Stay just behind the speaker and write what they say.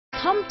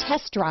Come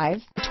test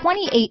drive the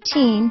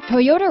 2018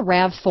 Toyota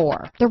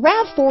RAV4. The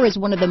RAV4 is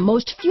one of the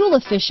most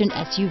fuel-efficient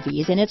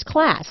SUVs in its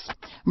class.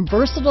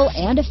 Versatile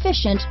and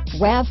efficient,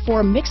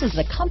 RAV4 mixes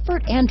the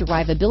comfort and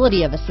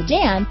drivability of a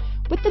sedan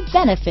with the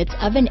benefits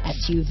of an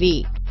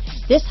SUV.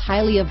 This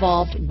highly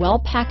evolved,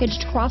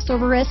 well-packaged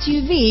crossover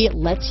SUV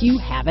lets you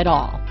have it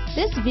all.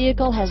 This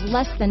vehicle has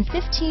less than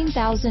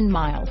 15,000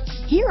 miles.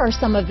 Here are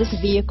some of this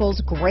vehicle's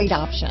great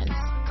options: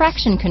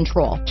 traction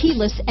control,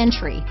 keyless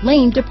entry,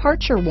 lane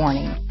departure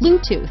warning,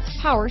 Bluetooth,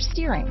 power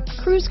steering,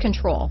 cruise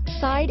control,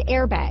 side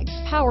airbags,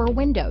 power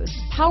windows,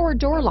 power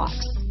door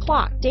locks,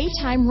 clock,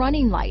 daytime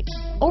running lights,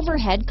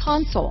 overhead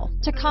console,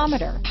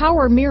 tachometer,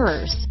 power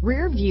mirrors,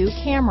 rear view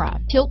camera,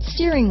 tilt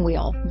steering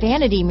wheel,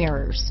 vanity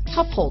mirrors,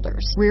 cup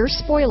holders, rear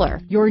spoiler.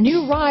 Your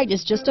new ride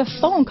is just a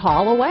phone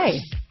call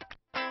away.